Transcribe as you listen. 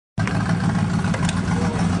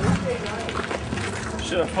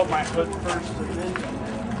should have put my foot first and then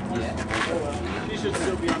jumped. Yeah. You should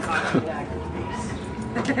still be on top of that.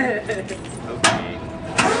 Okay.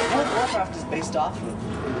 World of Warcraft is based off of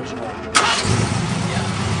the original.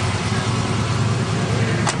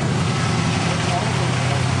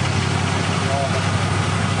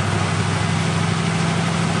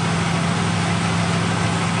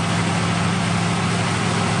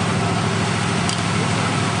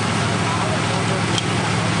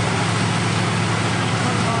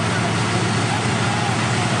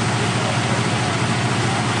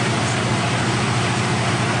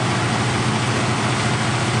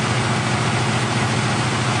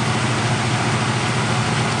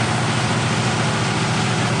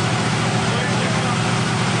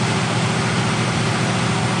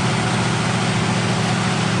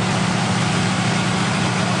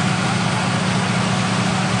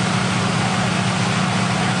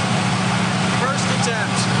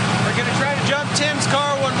 Tim's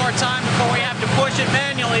car one more time before we have to push it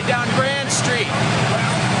manually down Grand Street.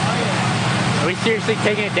 Are we seriously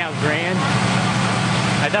taking it down Grand?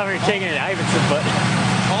 I thought we were taking it to Iverson, but...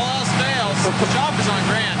 All else fails. The shop is on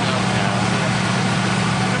Grand, though.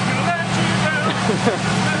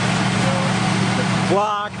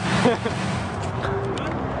 Block.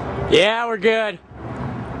 Yeah, we're good.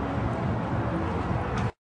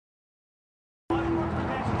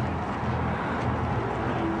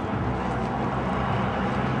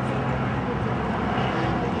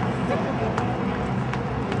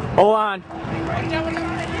 Hold on.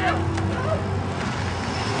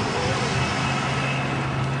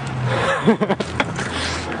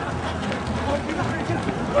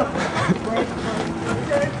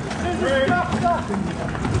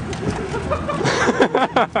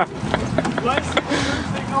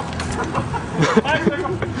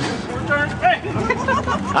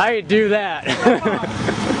 I do that.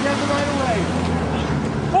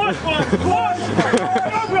 Push!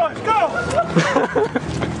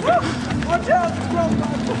 Go! Watch out!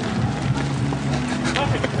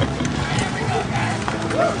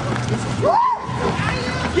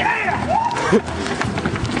 Yeah!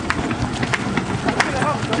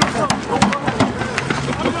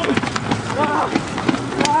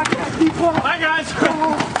 Bye, guys!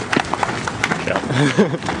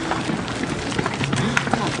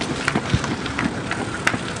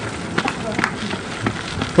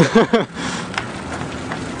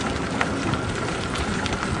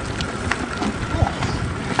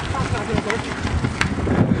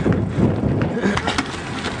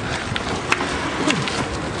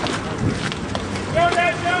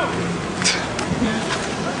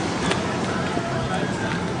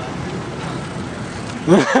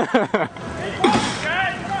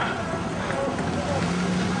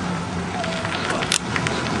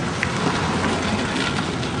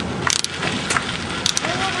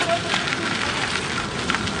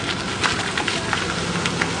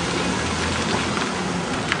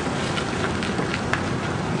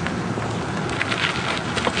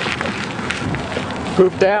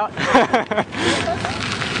 Pooped out.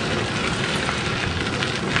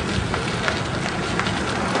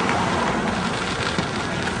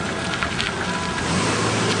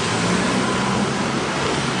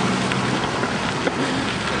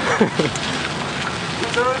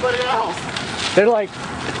 Where's everybody else? They're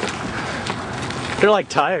like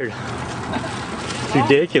tired. It's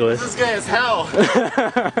ridiculous. This guy is hell.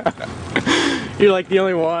 You're like the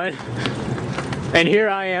only one. And here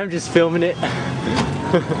I am just filming it.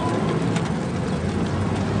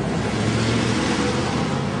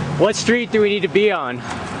 What street do we need to be on?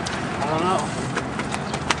 I don't know.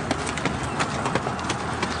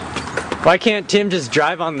 Why can't Tim just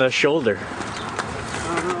drive on the shoulder?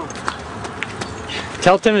 I don't know.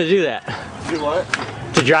 Tell Tim to do that. Do what?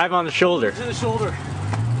 To drive on the shoulder. To the shoulder.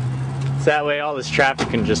 So that way all this traffic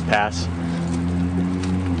can just pass.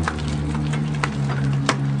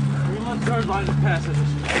 We let cars line to pass it.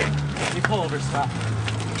 You pull over, stop.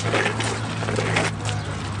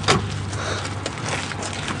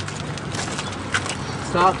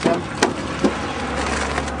 Stop, Tim.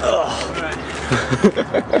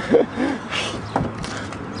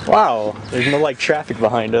 Wow, there's no like traffic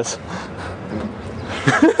behind us.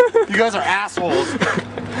 You guys are assholes.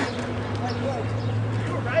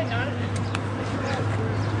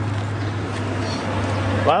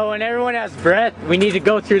 Well, when everyone has breath, we need to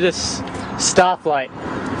go through this stoplight.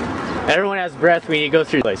 Everyone has breath, we need to go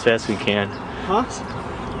through as fast as we can. Huh?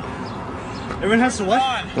 Everyone has to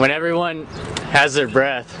what? When everyone has their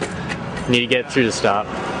breath, we need to get through the stop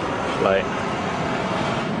light.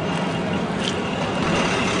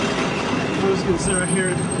 I'm just gonna sit right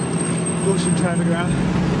here, pushing traffic around.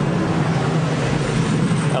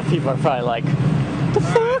 Now people are probably like, what the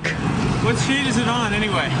fuck? What street is it on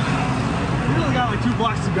anyway? We only got like 2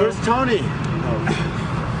 blocks to go. Where's Tony?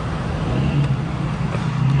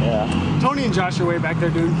 Yeah. Tony and Josh are way back there,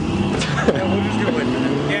 dude. Yeah, we'll just go with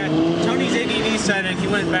it. Yeah, Tony's ADD said it. He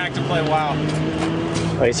went back to play WoW.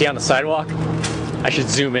 Oh, is he on the sidewalk? I should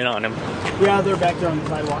zoom in on him. Yeah, they're back there on the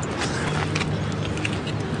sidewalk.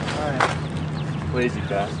 Lazy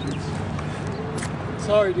bastards.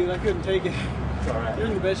 Sorry, dude, I couldn't take it. It's alright. You're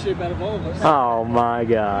in the best shape out of all of us. Oh my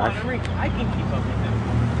gosh. I can keep up with him.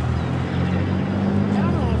 I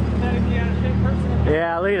don't know if pathetically out of shape person.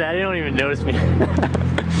 Yeah, look at that. They don't even notice me.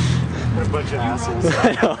 They're a bunch of assholes.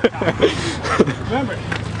 I know. Remember,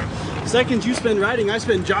 seconds you spend riding, I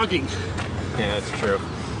spend jogging. Yeah, that's true.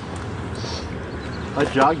 I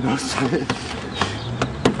jogged most of it.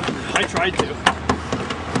 I tried to.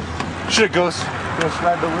 Should ghost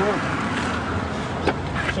ride the room.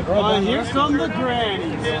 Here come the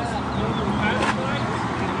grannies.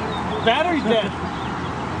 Battery's dead.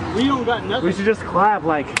 We don't got nothing. We should just clap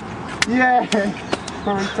like, yeah,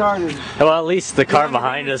 we're retarded. Well, at least the car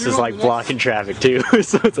behind us is like blocking traffic too.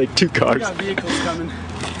 So it's like 2 We cars. got vehicles coming.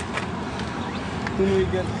 When we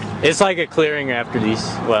get It's like a clearing after these.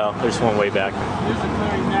 Well, there's one way back. there's a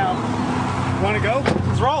clearing now. Want to go?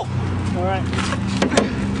 Let's roll. All right.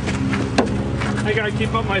 I gotta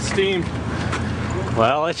keep up my steam.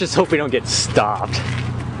 Well, let's just hope we don't get stopped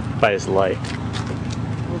by this light.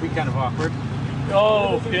 Will be kind of awkward.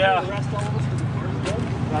 Oh yeah.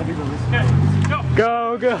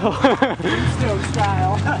 Go, go! Stone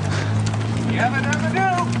style. You ever never do.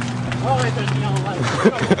 Oh wait, there's no light.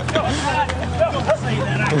 Don't say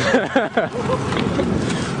that.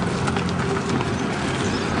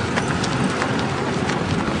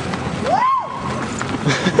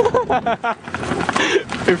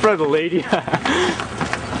 In front of the lady.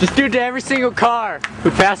 Just do it to every single car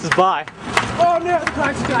who passes by. Oh no, the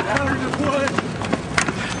car's got out of the wood.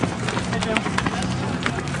 Hey Jim.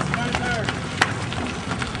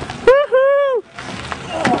 Woohoo!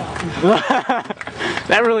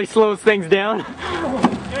 That really slows things down.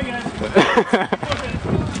 Hey guys.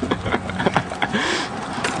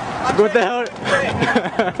 What the hell? I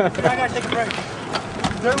gotta take a break.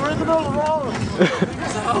 We're in the middle of the road.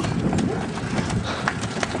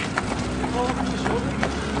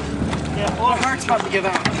 Yeah, well, our heart's about to give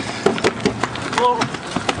out. Whoa.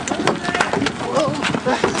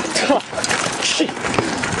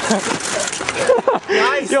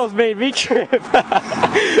 Nice. You almost made me trip.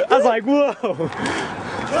 I was like, whoa.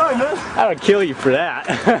 I don't kill you for that.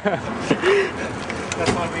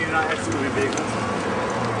 That's why we do not have so many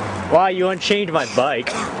vehicles. Wow, you unchained my bike.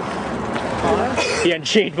 You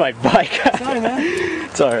unchained my bike. Sorry, man.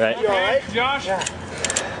 It's alright. You alright? Josh? Yeah.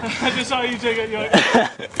 I just saw you take it. You're like,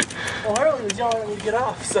 Well, Harley was yelling at me to get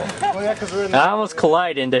off, so. Well, yeah, because we're in I almost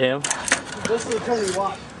collide into him. This is the turn we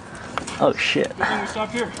walk. Oh shit. good thing we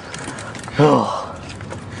stopped here. Oh.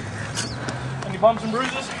 Any bumps and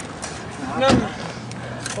bruises? No.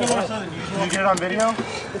 Did you get it on video?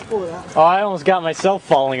 Let's pull it out. Oh, I almost got myself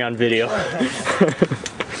falling on video.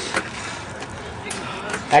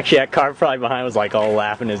 Actually, that car probably behind was like all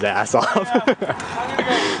laughing his ass off.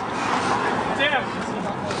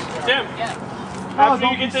 Tim, after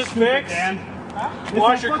you get this fixed,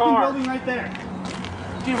 wash your car. Building right there.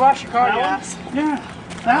 Dude, wash your car, That you one? ass. Yeah,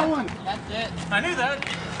 that one. That's it. I knew that.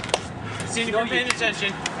 Seen you paying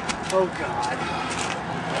attention. Oh God.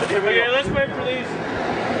 Okay, let's wait for these.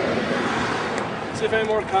 See if any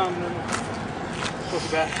more come. Then we'll go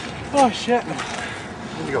back. Oh shit.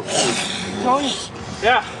 Need to go. Tony,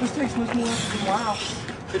 Yeah, this takes much more effort than wow.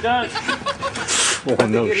 it does. Oh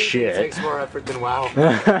no It shit. takes more effort than WoW.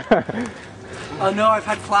 No, I've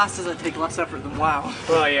had classes that take less effort than WoW.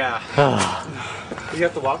 Well, yeah. You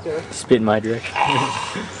have to walk there. Spit in my direction.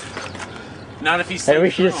 Not if he's. And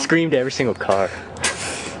we should just scream to every single car.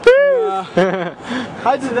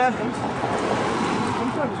 I do that.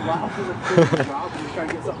 Sometimes WoW feels like a crazy job when you're trying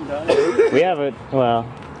to get something done. We have it, well,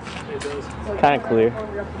 It does. kind of clear.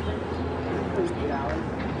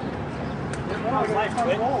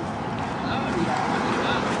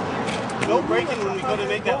 No braking when we go to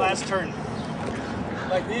make that last turn.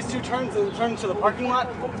 Like these 2 turns and the turn to the parking lot.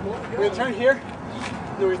 We turn here,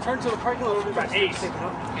 then we turn to the parking lot over about 8.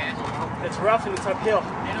 It's rough and it's uphill.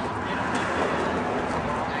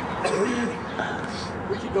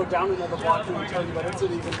 We could go down another block and tell you, but it's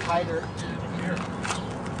an even tighter.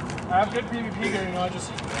 I have good PvP gear, you know. I just.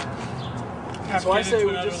 Have So to I get say into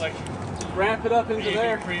we another, just like, ramp it up into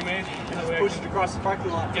there, pre-made. That way I push can it across the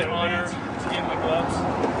parking lot. get honor to get my gloves.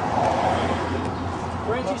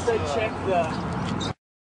 Francie said check the